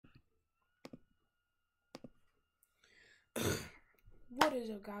What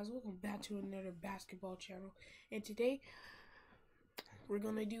is up, guys? Welcome back to another basketball channel. And today we're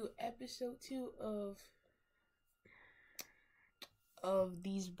gonna do episode 2 of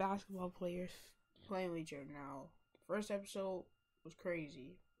these basketball players playing with each other. Now, first episode was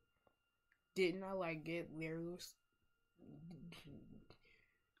crazy. Didn't I like get lyrics?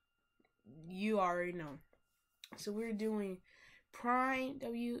 You already know. So we're doing Prime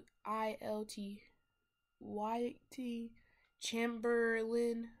WILTYT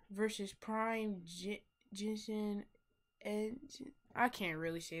Chamberlain versus Prime Jensen, and I can't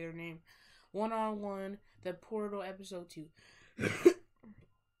really say their name. 1-on-1, the Portal episode 2.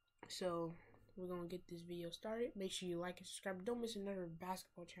 So we're gonna get this video started. Make sure you like and subscribe. Don't miss another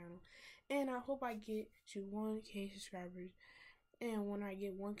basketball channel. And I hope I get to 1K subscribers. And when I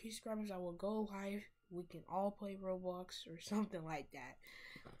get 1K subscribers, I will go live. We can all play Roblox or something like that,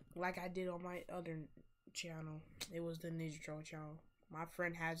 like I did on my other channel. It was the Ninja Troll channel. My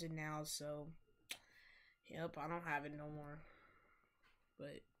friend has it now, so yep, I don't have it no more.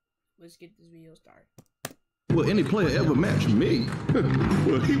 But let's get this video started. Will any player ever match me?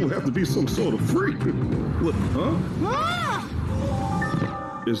 Well, he will have to be some sort of freak. What, huh?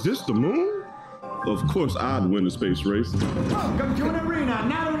 Ah! Is this the moon? Of course I'd win the space race. Welcome to an arena,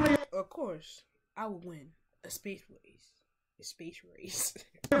 not only of course I would win a space race. Space race.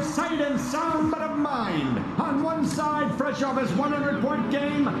 of sight and sound, but of mind. On one side, fresh off his 100-point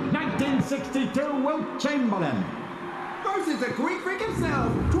game, 1962 Wilt Chamberlain. Versus the Greek freak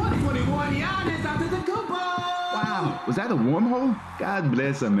himself, 2021 Giannis Antetokounmpo. Wow, was that a wormhole? God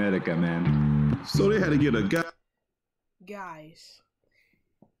bless America, man. So they had to get a guy. Guys,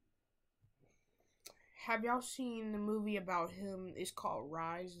 have y'all seen the movie about him? It's called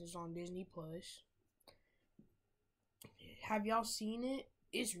Rise. It's on Disney Plus. Have y'all seen it?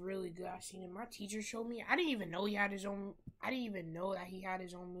 It's really good. I've seen it. My teacher showed me. I didn't even know he had his own. I didn't even know that he had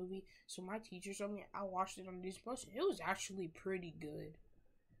his own movie. So my teacher showed me. I watched it on Disney Plus. It was actually pretty good.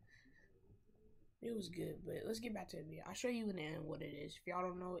 It was good. But let's get back to the video. I'll show you in the end what it is. If y'all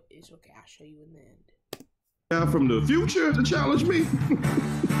don't know it, it's okay. I'll show you in the end. Guy from the future to challenge me.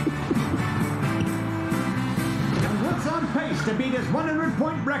 What's on pace to beat his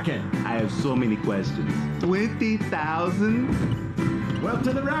 100-point record? I have so many questions. 20,000? Wilt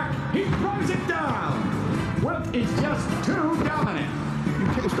to the rack, he throws it down. Wilt is just too dominant. You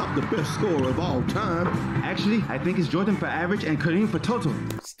can't stop the best scorer of all time. Actually, I think it's Jordan for average and Kareem for total.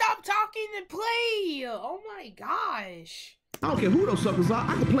 Stop talking and play! Oh my gosh. I don't care who those suckers are.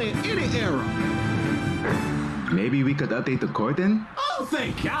 I can play in any era. Maybe we could update the court then? Oh,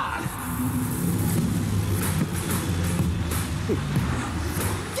 thank God.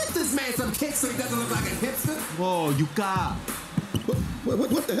 Get this man some kicks so he doesn't look like a hipster. Whoa, Yuka!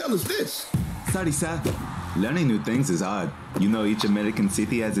 What the hell is this? Sorry, sir. Learning new things is hard. You know each American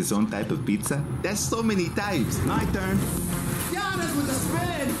city has its own type of pizza? There's so many types. My turn. Giannis with the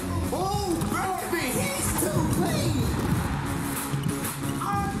spin. Oh, baby, he's too clean.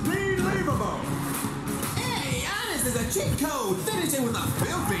 Unbelievable. Hey, Giannis is a cheat code. Finishing with a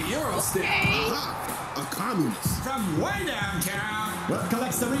filthy Euro step. Aha, a communist. From way downtown. Wilt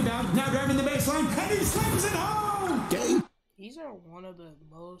collects the rebound, now driving the baseline, and he slams it home. Game. These are one of the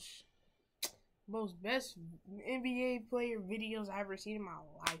most best NBA player videos I've ever seen in my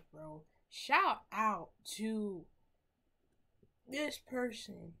life, bro. Shout out to this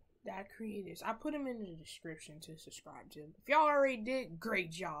person that created this. I put him in the description to subscribe to him. If y'all already did, great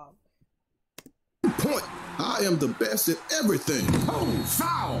job. Point. I am the best at everything. Oh,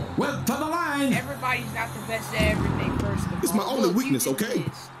 foul. Wilt to the line. Everybody's not the best at everything, first of all. It's my only Look, weakness, you did okay?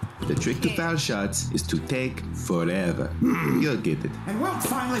 this. The trick to foul shots is to take forever. You'll get it. And Wilt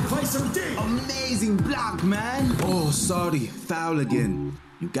finally plays some deep. Amazing block, man. Oh, sorry. Foul again.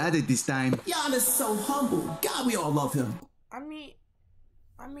 You got it this time. Giannis so humble. God, we all love him. I mean,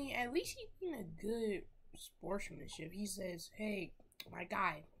 at least he's doing a good sportsmanship. He says, "Hey, my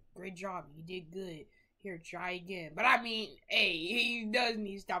guy, great job. You did good. Here, try again." But I mean, hey, he does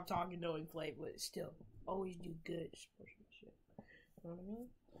need to stop talking knowing play, but still, always do good sportsmanship. You know what I mean?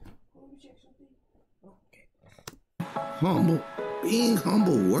 Let me check something. Okay. Humble. Being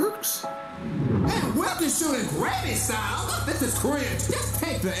humble works? And Wilt is shooting Grammy style. This is cringe. Just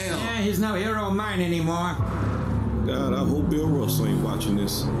take the L. Yeah, he's no hero of mine anymore. God, I hope Bill Russell ain't watching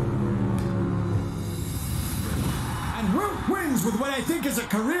this. And Wilt wins with what I think is a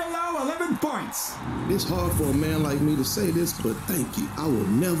career-low 11 points. It's hard for a man like me to say this, but thank you. I will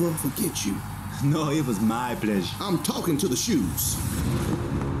never forget you. No, it was my pleasure. I'm talking to the shoes.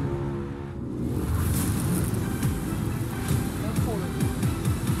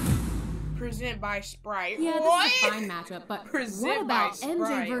 Present by Sprite. Yeah, what? this is a fine matchup, but Present what about by MJ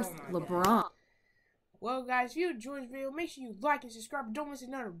Sprite. versus Oh my LeBron? God. Well, guys, if you enjoyed this video, make sure you like and subscribe. Don't miss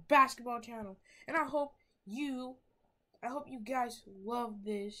another basketball channel. And I hope you guys love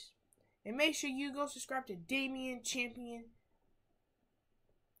this. And make sure you go subscribe to Damian Champion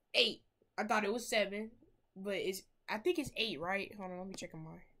 8. I thought it was 7, but I think it's 8, right? Hold on, let me check on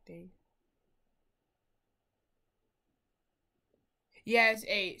my thing. Yeah, it's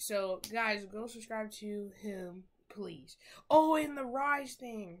 8. So, guys, go subscribe to him, please. Oh, and the Rise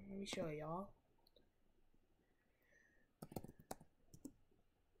thing. Let me show y'all.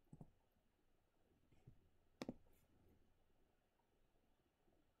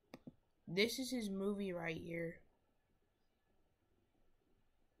 This is his movie right here.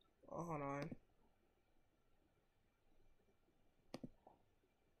 Oh, hold on.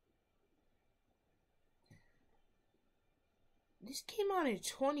 This came out in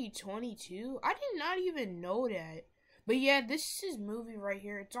 2022. I did not even know that. But yeah, this is his movie right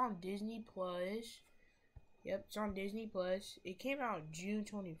here. It's on Disney Plus. Yep, it's on Disney Plus. It came out June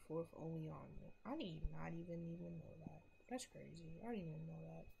 24th only on. I did not even know that. That's crazy. I didn't even know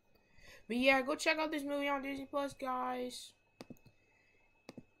that. But yeah, go check out this movie on Disney Plus, guys.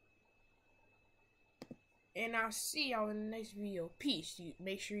 And I'll see y'all in the next video. Peace.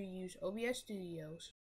 Make sure you use OBS Studios.